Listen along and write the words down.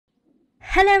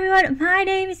Hello everyone, my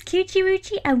name is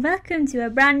KoochiWoochi and welcome to a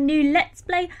brand new Let's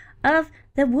Play of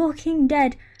The Walking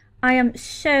Dead. I am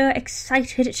so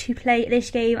excited to play this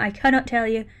game, I cannot tell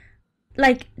you.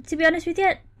 Like, to be honest with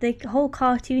you, the whole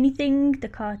cartoony thing,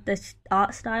 the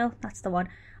art style, that's the one.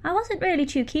 I wasn't really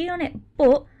too keen on it,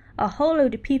 but a whole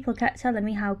load of people kept telling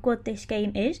me how good this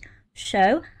game is.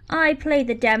 So, I played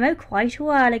the demo quite a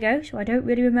while ago, so I don't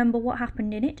really remember what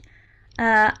happened in it.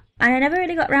 And I never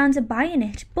really got round to buying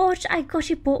it, but I got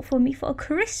it bought for me for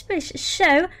Christmas.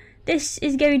 So, this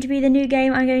is going to be the new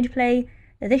game I'm going to play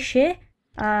this year.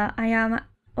 I am,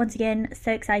 once again,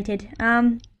 so excited.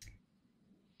 I'm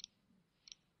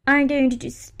going to do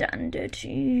standard,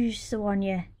 use the one,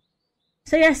 yeah.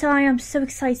 So yes, I am so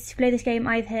excited to play this game.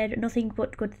 I've heard nothing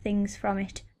but good things from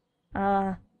it.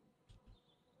 So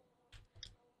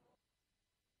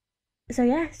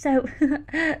yeah, so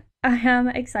I am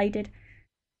excited.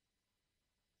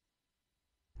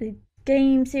 The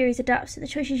game series adapts to the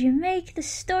choices you make. The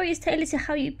story is tailored to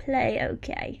how you play.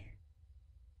 Okay.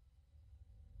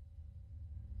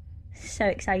 So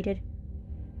excited.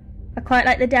 I quite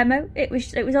like the demo. It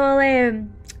was all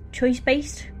choice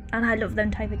based, and I love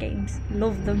them type of games.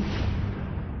 Love them.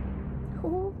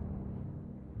 Oh.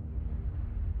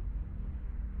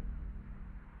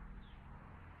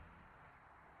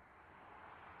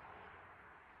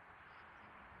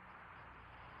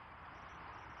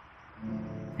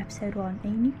 Episode 1, A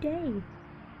New Day.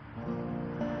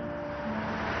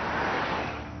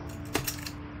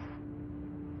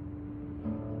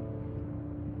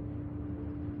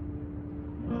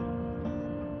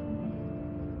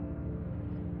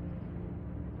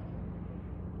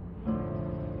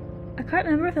 I can't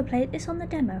remember if I played this on the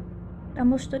demo. I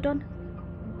must have done.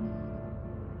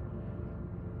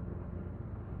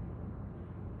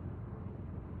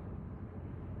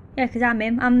 Yeah, because I'm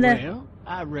him. I'm the... Well,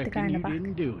 I reckon you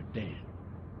didn't do it then.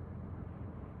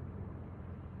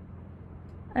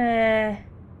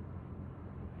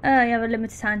 You have a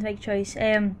limited time to make a choice.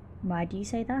 Why do you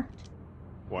say that?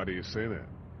 Why do you say that?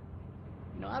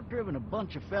 You know, I've driven a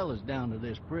bunch of fellas down to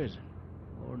this prison.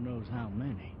 Lord knows how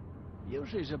many.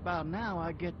 Usually it's about now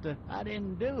I get the, I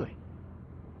didn't do it.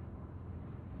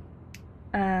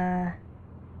 I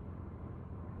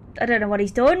don't know what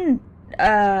he's done.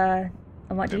 And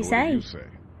what do you say? What do you say?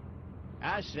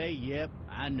 I say, yep,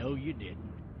 I know you didn't.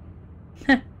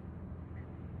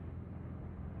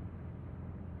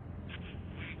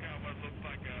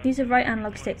 Use a right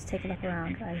analog stick to take a look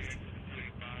around, right?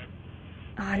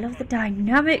 Oh, I love the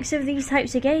dynamics of these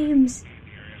types of games.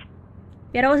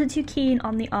 Yet I wasn't too keen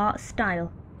on the art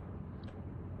style.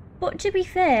 But to be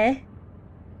fair,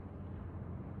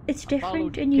 it's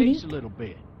different and unique. Case a little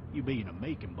bit, you being a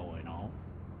Macon boy and all.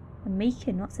 A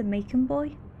Macon? What's a Macon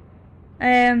boy?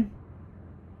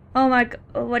 Oh my god,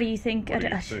 what do you think? What do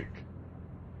you think?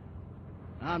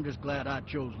 I'm just glad I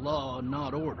chose law and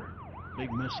not order. Big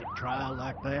messy trial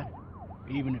like that.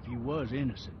 Even if you was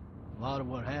innocent, a lot of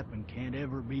what happened can't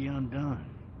ever be undone.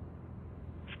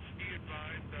 Be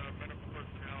advised, medical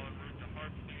personnel en route to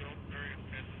Hartsfield, very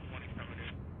intense 20 coming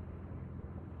in.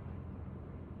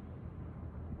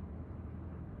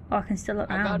 Oh, I can still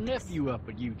look I got a around. nephew up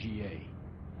at UGA.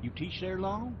 You teach there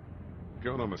long?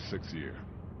 Going on my 6th year.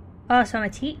 Oh, so I'm a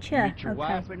teacher. Meet your Okay.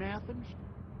 wife in Athens?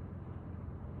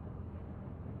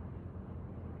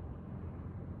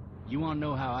 You want to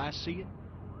know how I see it?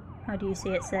 How do you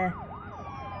see it, sir?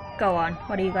 Go on,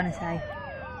 what are you going to say?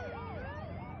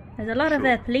 There's a lot of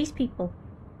police people.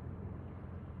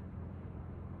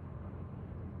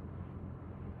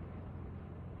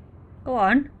 Go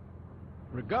on.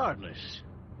 Regardless,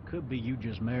 could be you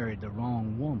just married the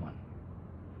wrong woman.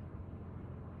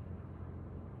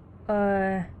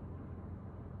 Or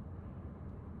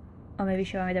maybe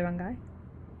she married the wrong guy.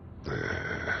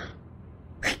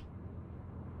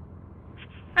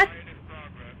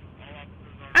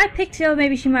 I picked her,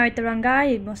 maybe she married the wrong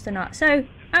guy, must have not. So,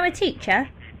 I'm a teacher,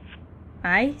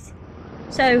 right?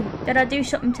 So, did I do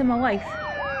something to my wife?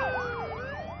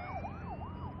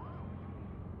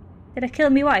 Did I kill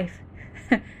my wife?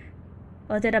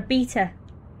 Or did I beat her?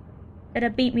 Did I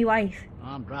beat my wife?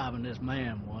 I'm driving this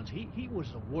man once. He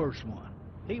was the worst one.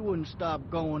 He wouldn't stop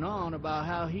going on about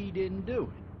how he didn't do it.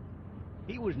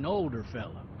 He was an older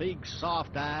fella, big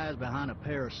soft eyes behind a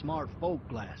pair of smart folk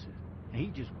glasses. And he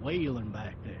just wailing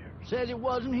back there. Says it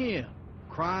wasn't him.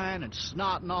 Crying and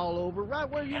snotting all over right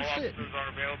where you're sitting. Officers are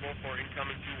available for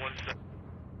incoming 217.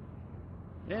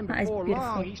 Then That is before beautiful.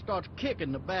 long, he starts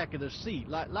kicking the back of the seat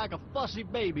like a fussy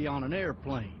baby on an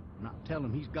airplane. And I tell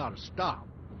him he's got to stop.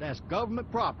 But that's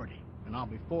government property, and I'll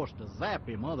be forced to zap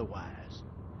him otherwise.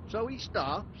 So he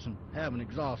stops, and having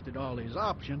exhausted all his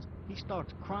options, he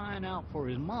starts crying out for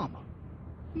his mama.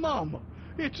 Mama,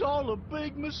 it's all a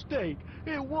big mistake.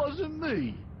 It wasn't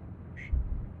me.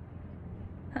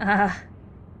 Man.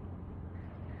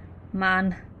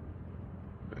 Man.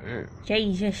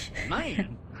 Jesus.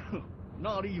 Man,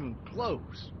 not even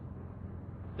close.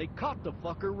 They caught the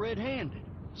fucker red-handed,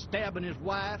 stabbing his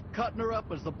wife, cutting her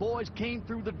up as the boys came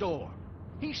through the door.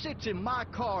 He sits in my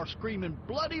car screaming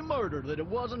bloody murder that it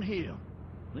wasn't him.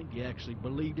 I think he actually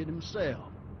believed it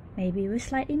himself. Maybe he was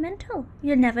slightly mental.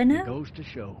 You'll never know. It goes to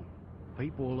show,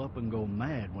 people will up and go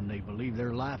mad when they believe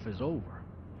their life is over.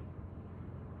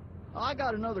 I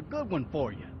got another good one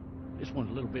for you. This one's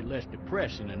a little bit less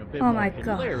depressing and a bit more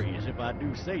hilarious, if I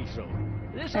do say so.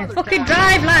 This other fucking time...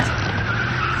 drive, lad!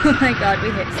 Oh my god,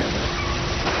 we hit someone.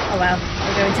 Oh well,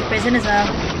 we're going to prison as well.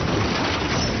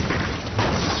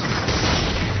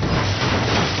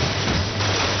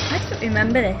 I don't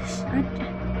remember this.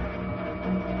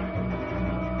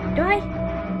 Do I?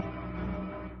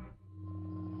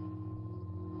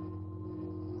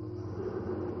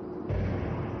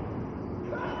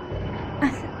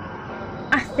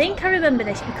 I think I remember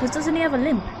this because doesn't he have a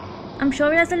limp? I'm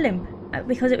sure he has a limp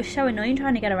because it was so annoying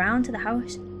trying to get around to the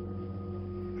house.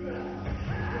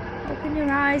 Open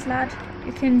your eyes, lad.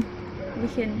 We can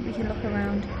look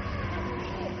around.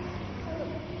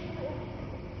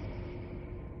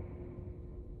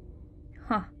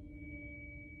 Huh.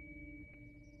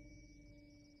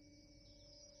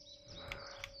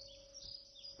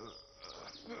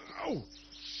 Oh,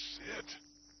 shit.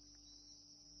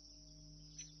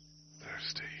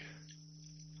 Thirsty.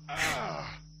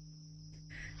 Ah.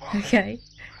 Okay.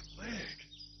 My leg.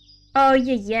 Oh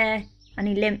yeah. And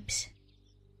he limps.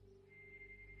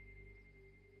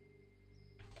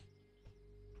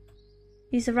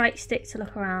 Use the right stick to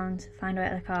look around, find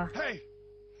out the car. Hey!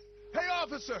 Hey,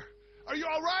 officer! Are you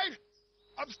alright?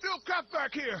 I'm still trapped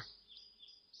back here!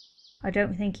 I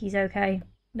don't think he's okay.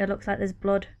 It looks like there's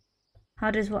blood.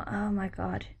 How does what? Oh my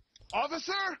god.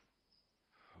 Officer?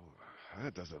 Oh,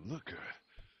 that doesn't look good.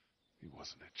 He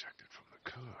wasn't ejected from the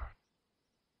car.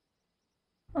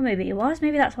 Or maybe he was.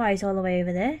 Maybe that's why he's all the way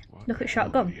over there. What Look the at hell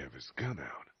shotgun. did he have his gun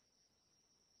out?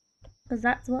 Because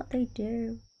that's what they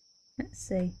do. Let's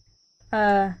see.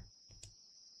 Oh!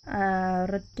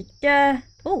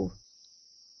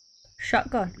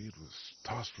 Shotgun. Maybe it was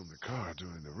tossed from the car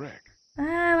during the wreck.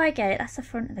 Oh, I get it. That's the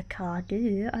front of the car,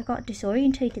 dude. I got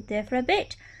disorientated there for a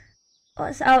bit.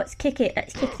 Oh, let's kick it.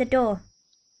 Let's kick the door.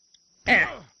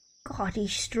 God,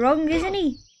 he's strong, isn't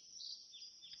he?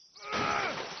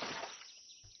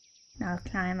 Now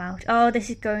climb out. Oh, this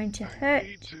is going to hurt. I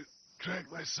need to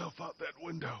drag myself out that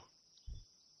window.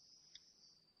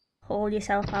 Hold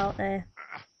yourself out there.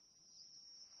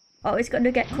 Oh, he's going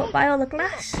to get cut by all the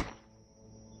glass.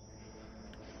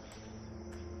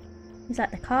 He's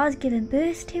like the car's giving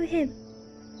birth to him.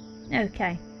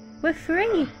 Okay, we're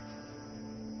free.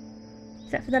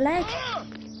 Except for the leg.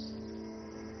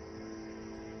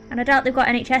 And I doubt they've got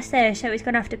NHS there, so he's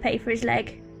going to have to pay for his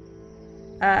leg.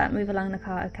 Move along the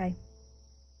car, okay.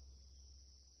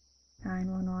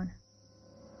 911.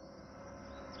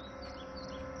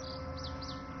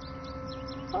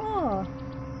 Oh.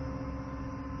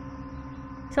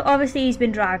 So obviously he's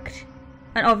been dragged.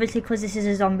 And obviously because this is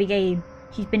a zombie game,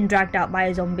 he's been dragged out by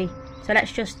a zombie. So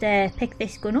let's just pick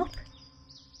this gun up.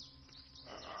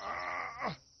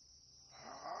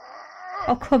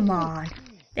 Oh, come on.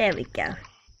 There we go.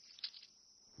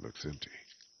 Looks empty.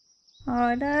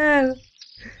 Oh no.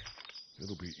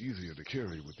 It'll be easier to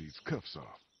carry with these cuffs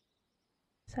off.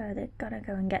 So they've got to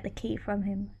go and get the key from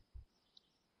him.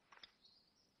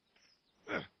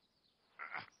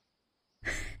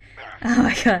 Oh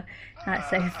my god, that's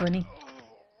so funny.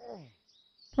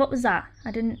 What was that?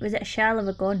 Was it a shell of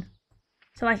a gun?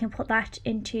 So I can put that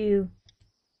into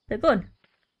the gun.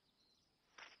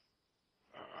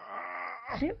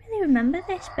 I don't really remember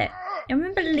this bit. I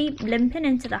remember limping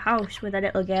into the house where the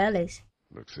little girl is.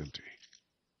 Looks empty.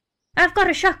 I've got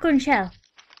a shotgun shell.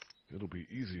 It'll be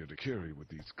easier to carry with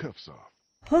these cuffs off.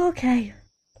 Okay.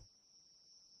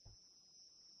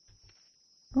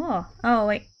 Oh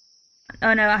wait.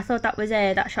 Oh no, I thought that was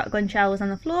that shotgun shell was on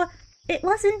the floor. It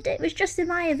wasn't. It was just in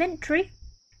my inventory.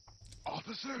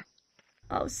 Officer?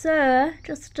 Oh sir,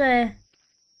 just don't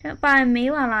mind me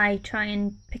while I try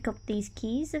and pick up these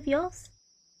keys of yours.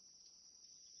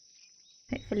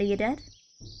 Hopefully you're dead.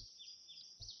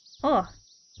 Oh.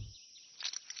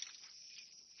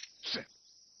 Shit.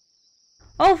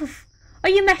 Oh, are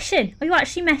you messing? Are you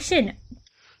actually messing?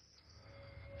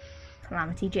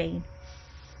 Calamity Jane.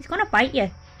 He's gonna bite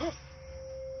you.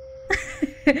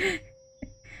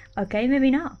 Okay,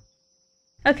 maybe not.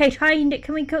 Okay, try and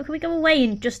can we go away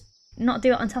and just not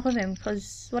do it on top of him?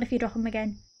 Because what if you drop him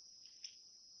again?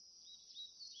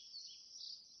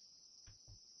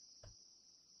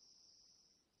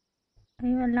 Are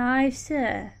you alive,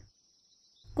 sir?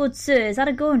 Good, sir. Is that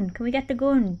a gun? Can we get the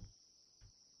gun?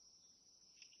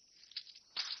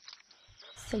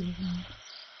 Save him.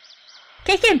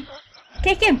 Kick him!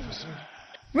 Kick him!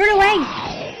 Run away!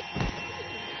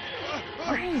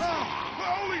 Why?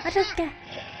 I don't get...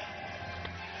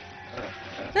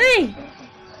 Hey!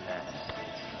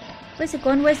 Where's the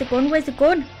gun? Where's the gun? Where's the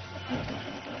gun?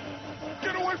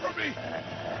 Get away from me!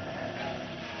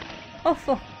 Oh,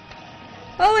 fuck.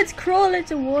 Oh, it's crawling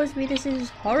towards me. This is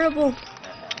horrible.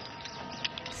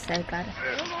 So glad.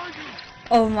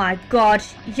 Oh my god,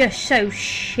 you're so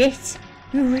shit.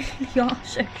 You really are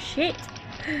so shit.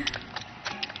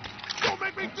 Don't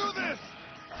make me do this!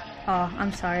 Oh,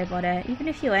 I'm sorry, but even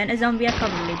if you weren't a zombie, I'd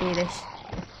probably do this.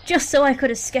 Just so I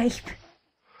could escape.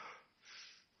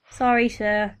 Sorry,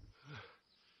 sir.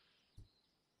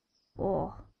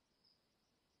 Oh.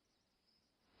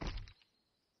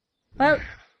 Well.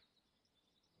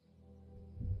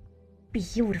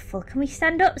 Beautiful. Can we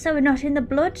stand up so we're not in the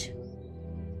blood? Skin's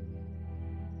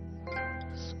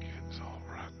all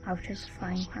rotten. Out is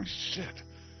fine. Like shit.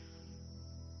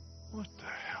 What the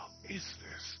hell is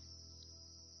this?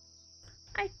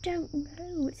 I don't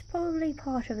know. It's probably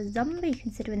part of a zombie,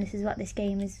 considering this is what this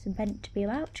game is meant to be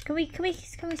about. Can we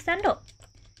stand up?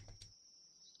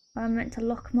 I'm meant to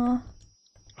look more.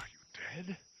 Are you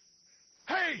dead?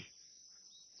 Hey!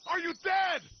 Are you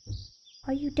dead?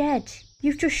 Are you dead?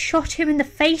 You've just shot him in the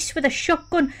face with a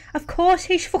shotgun. Of course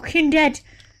he's fucking dead.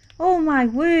 Oh my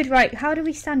word. Right, how do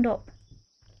we stand up?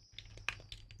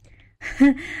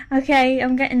 Okay,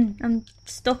 I'm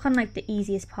stuck on like the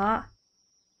easiest part.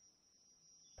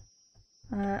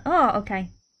 Oh, okay.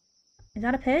 Is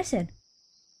that a person?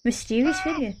 Mysterious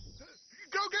figure.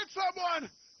 Go get someone!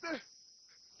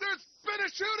 There's been a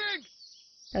shooting!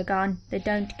 They're gone. They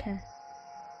don't care.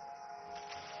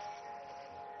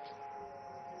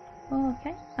 Oh,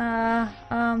 okay.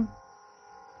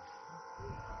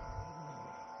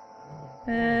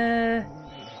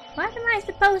 What am I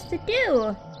supposed to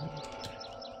do?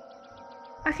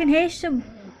 I can hear some.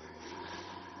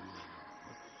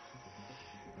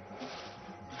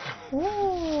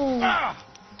 Oh.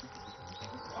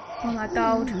 Oh my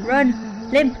god. Run.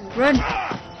 Limp. Run.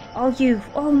 Oh, you.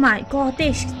 Oh my god.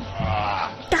 This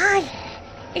guy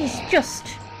is just.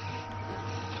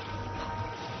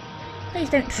 Please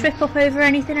don't trip up over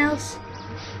anything else.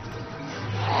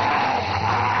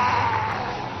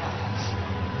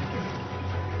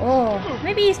 Oh,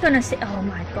 maybe he's gonna sit. Oh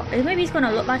my god. Maybe he's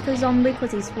gonna look like a zombie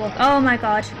because he's walking. Oh my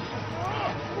god.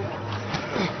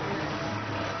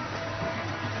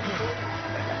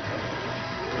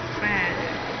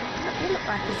 You look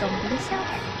like a zombie yourself.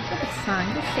 You'll be fine.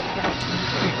 You'll fit right in.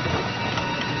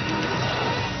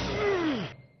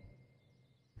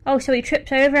 Oh, so he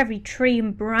trips over every tree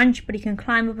and branch, but he can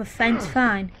climb up a fence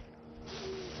fine.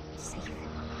 Safe.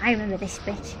 I remember this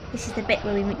bit. This is the bit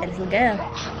where we meet the little girl.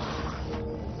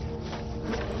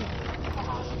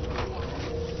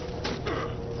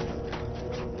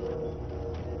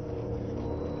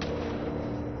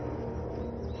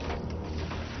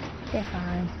 They're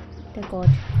fine. They're good.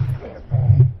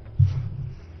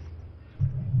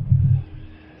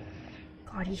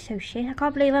 God, he's so shit. I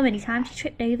can't believe how many times he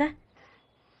tripped over.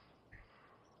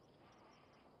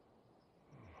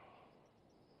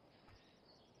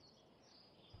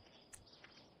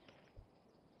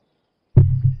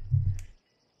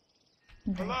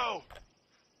 Hello?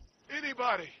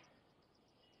 Anybody?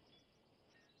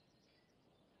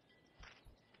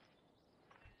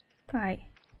 Right.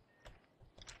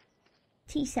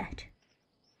 Tea set.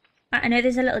 I know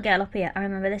there's a little girl up here. I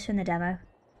remember this from the demo.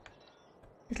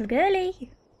 Little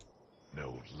girly.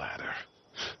 No ladder.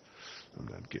 I'm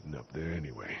not getting up there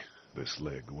anyway. This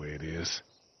leg the way it is.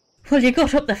 Well, you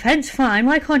got up the fence fine.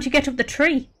 Why can't you get up the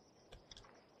tree?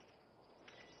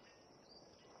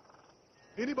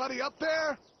 Anybody up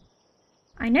there?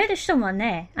 I know there's someone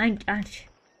there. I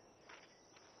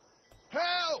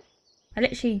Help!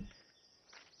 literally...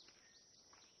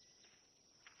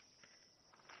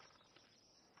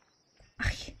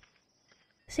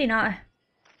 See, now,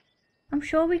 I'm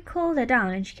sure we called her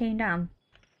down and she came down.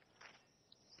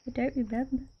 I don't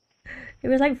remember. It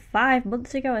was like 5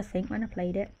 months ago, I think, when I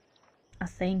played it. I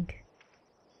think.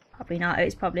 Probably not. It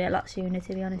was probably a lot sooner,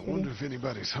 to be honest I with wonder you. if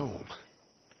anybody's home.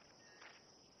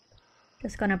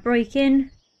 Just gonna break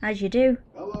in, as you do.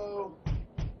 Hello?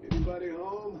 Anybody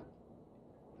home?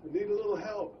 I need a little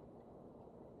help.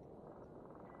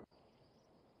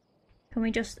 Can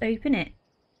we just open it?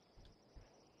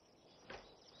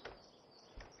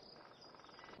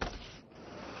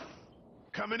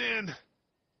 Coming in.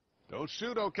 Don't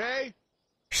shoot, okay?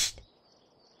 Psst.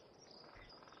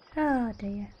 Oh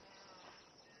dear.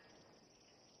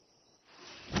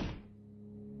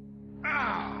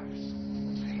 Ah!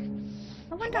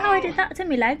 I wonder how I did that to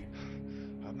my leg.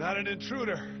 I'm not an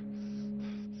intruder.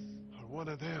 Or one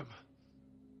of them.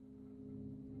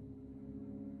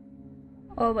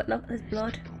 Oh, but look, there's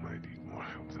blood. These people might need more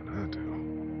help than I do.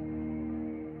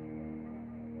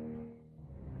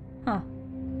 Oh.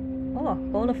 Oh,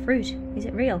 bowl of fruit. Is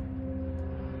it real? Do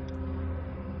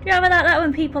you ever that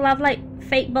when people have like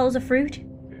fake bowls of fruit?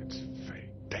 It's fake.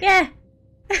 Damn. Yeah.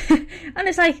 And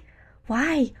it's like,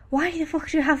 why? Why the fuck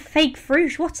do you have fake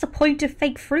fruit? What's the point of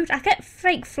fake fruit? I get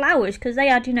fake flowers because they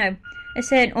add, you know, a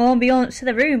certain ambiance to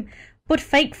the room. But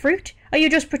fake fruit? Are you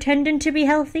just pretending to be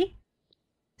healthy?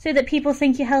 So that people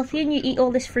think you're healthy and you eat all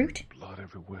this fruit? Blood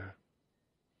everywhere.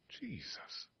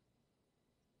 Jesus.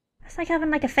 It's like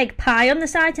having like a fake pie on the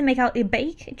side to make out your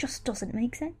bake. It just doesn't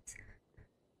make sense.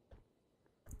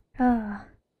 Ah.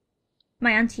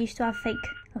 My auntie used to have fake.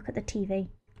 Look at the TV.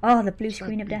 Oh, the blue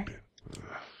screen of death.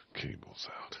 Cable's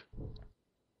out.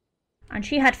 And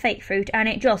she had fake fruit and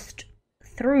it just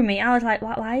threw me. I was like,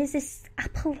 why is this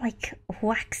apple like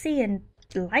waxy and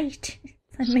light?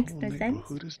 That makes no sense. The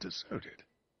neighborhood is deserted.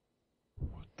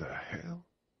 What the hell?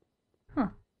 Huh.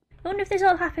 I wonder if this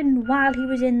all happened while he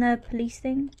was in the police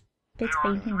thing. It's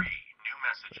painting. New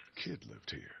messages. That kid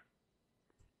lived here.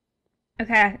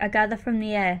 Okay, I gather from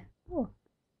the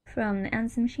from the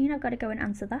answer machine. I've got to go and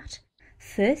answer that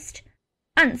first.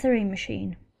 Answering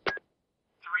machine. 3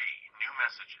 new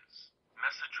messages.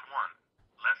 Message 1,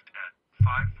 left at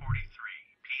 5:43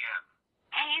 p.m.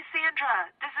 Hey, Sandra.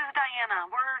 This is Diana.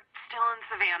 We're still in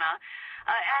Savannah.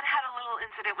 Ed had a little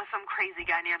incident with some crazy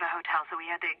guy near the hotel, so we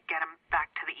had to get him back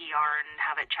to the ER and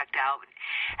have it checked out.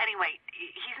 Anyway,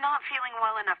 he's not feeling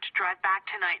well enough to drive back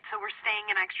tonight, so we're staying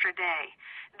an extra day.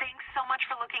 Thanks so much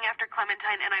for looking after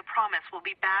Clementine, and I promise we'll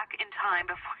be back in time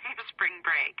before your spring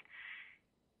break.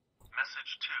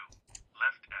 Message 2,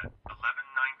 left at 11:19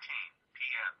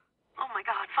 p.m. Oh my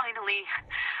God, finally.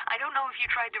 I don't know if you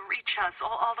tried to reach us.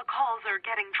 All the calls are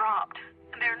getting dropped.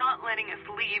 They're not letting us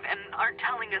leave and aren't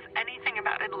telling us anything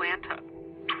about Atlanta.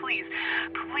 Please,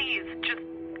 just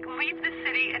leave the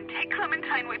city and take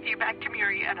Clementine with you back to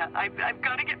Murrieta. I've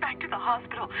got to get back to the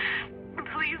hospital.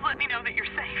 Please let me know that you're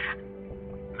safe.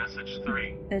 Message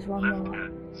 3, There's one left more.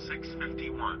 at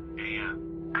 6:51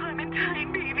 a.m.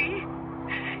 Clementine, baby.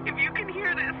 If you can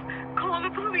hear this, call the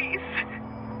police.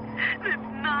 That's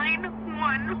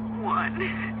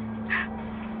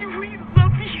 911. We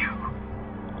love you.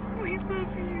 We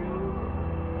love you.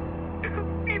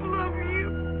 We love you.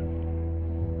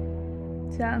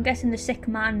 So I'm guessing the sick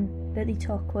man that he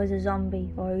took was a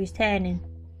zombie, or he was turning.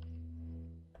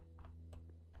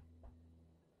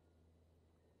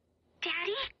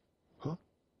 Daddy? Huh?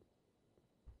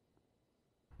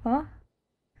 What?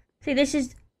 See, this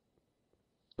is...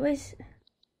 Where's...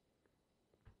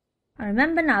 I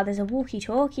remember now, there's a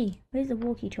walkie-talkie. Where's the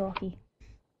walkie-talkie?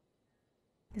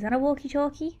 Is that a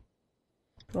walkie-talkie?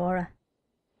 Laura.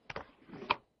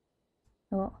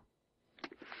 What?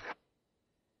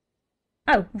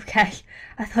 Oh, okay.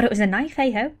 I thought it was a knife,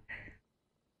 hey-ho.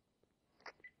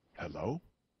 Hello?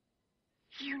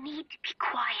 You need to be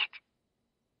quiet.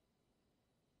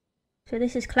 So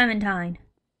this is Clementine.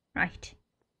 Right.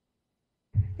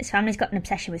 This family's got an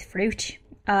obsession with fruit.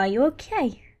 Are you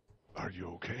okay? Are you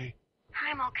okay?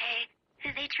 I'm okay.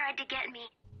 They tried to get me,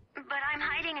 but I'm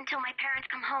hiding until my parents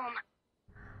come home.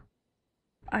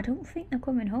 I don't think they're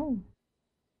coming home.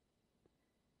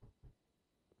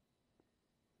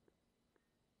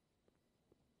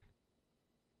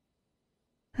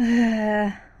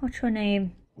 What's your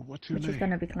name? What's your Which name? is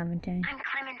gonna be Clementine. I'm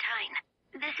Clementine.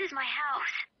 This is my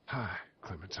house. Hi,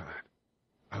 Clementine.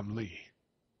 I'm Lee.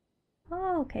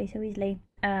 Oh, okay, so he's Lee.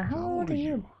 How old are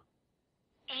you?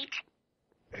 8.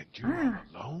 And you're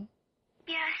alone?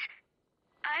 Yes.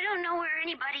 I don't know where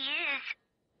anybody is.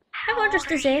 How Everyone just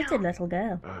old are you? deserted, little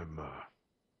girl. I'm,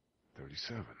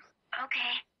 37.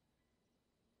 Okay.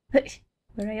 But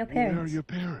where are your Where parents? are your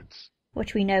parents?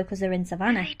 Which we know because they're in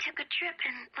Savannah. They took a trip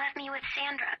and left me with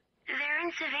Sandra. They're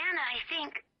in Savannah, I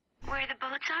think. Where the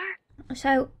boats are?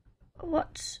 So,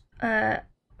 what's, where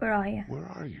are you? Where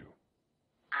are you?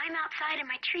 I'm outside in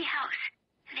my treehouse.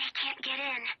 They can't get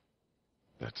in.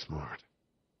 That's smart.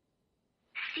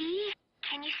 See?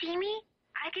 Can you see me?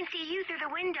 I can see you through the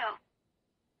window.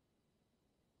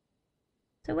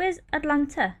 So where's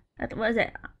Atlanta? What is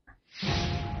it?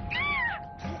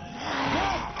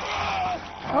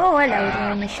 Oh, hello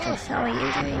there, mistress. How are you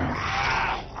doing?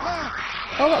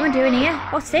 Oh, what am I doing here?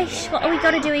 What's this? What are we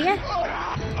got to do here?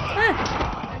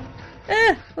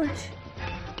 What?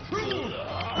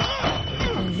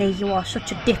 Oh, Lee, you are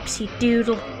such a dipsy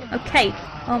doodle. Okay.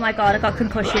 Oh my god, I got a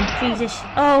concussion. Jesus.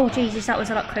 Oh, Jesus, that was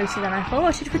a lot closer than I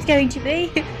thought it was going to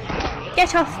be.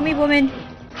 Get off me, woman.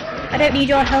 I don't need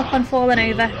your help on falling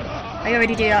over. I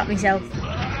already do that myself.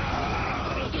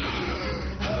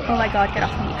 Oh my god, get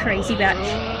off me, you crazy bitch.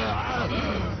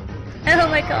 Oh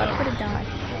my god, I'm gonna die.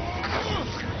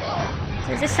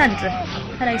 So is this Sandra?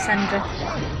 Hello, Sandra.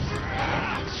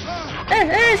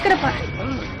 It's gonna bite.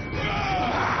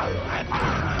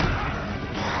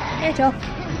 Get off.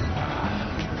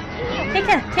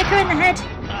 Kick her in the head.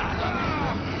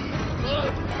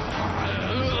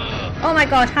 Oh my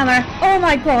god, hammer. Oh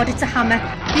my god, it's a hammer.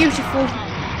 Beautiful.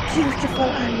 Beautiful.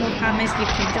 I love hammers. You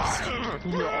can just...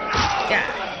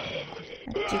 Yeah.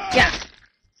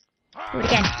 Do it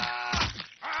again.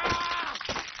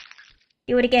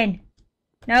 Do it again.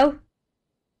 No?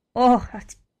 Oh,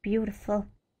 that's beautiful.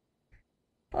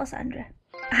 Poor Sandra.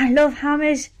 I love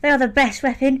hammers. They are the best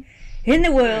weapon in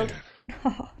the world.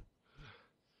 Oh.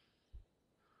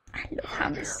 I love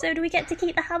hammers. So do we get to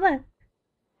keep the hammer?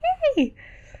 Yay!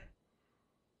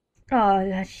 Oh,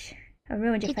 gosh. I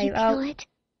ruined your favourite. Did you kill it?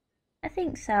 I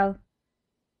think so.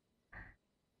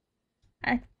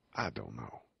 I don't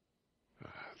know. I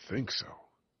think so.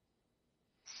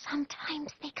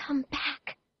 Sometimes they come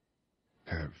back.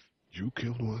 Have you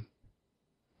killed one?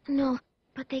 No,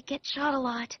 but they get shot a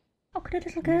lot. Oh, could a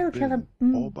little girl kill a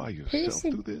all by yourself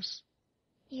person? through this?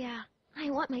 Yeah, I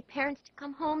want my parents to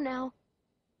come home now.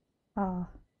 Oh,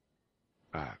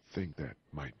 I think that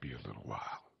might be a little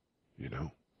while, you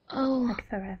know? Oh, like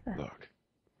forever. Look,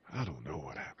 I don't know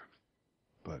what happened,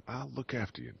 but I'll look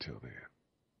after you until then.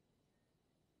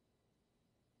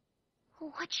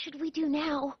 what should we do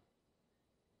now?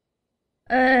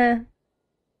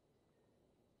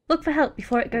 Look for help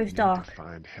before it goes We need dark. to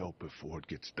find help before it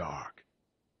gets dark.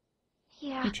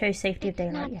 Yeah, You chose safety of it's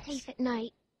daylight, not yes. safe at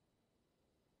night.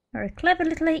 You're a clever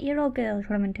little 8-year-old girl,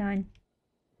 Clementine.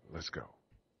 Let's go.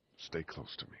 Stay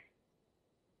close to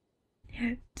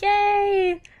me.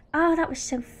 Yay! Oh, that was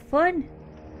so fun.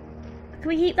 Can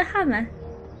we keep the hammer?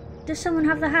 Does someone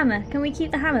have the hammer? Can we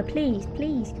keep the hammer, please?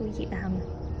 Please, can we keep the hammer?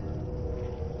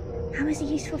 Hammers are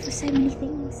useful for so many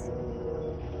things.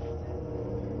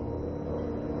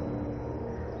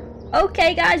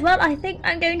 Okay, guys, well, I think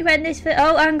I'm going to end this for...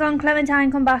 Oh, hang on, Clementine,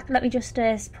 come back. Let me just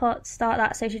start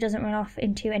that so she doesn't run off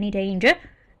into any danger.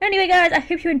 Anyway, guys, I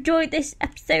hope you enjoyed this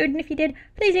episode, and if you did,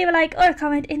 please leave a like or a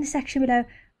comment in the section below.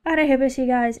 And I hope I'll see you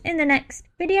guys in the next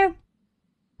video.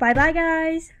 Bye-bye,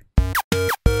 guys.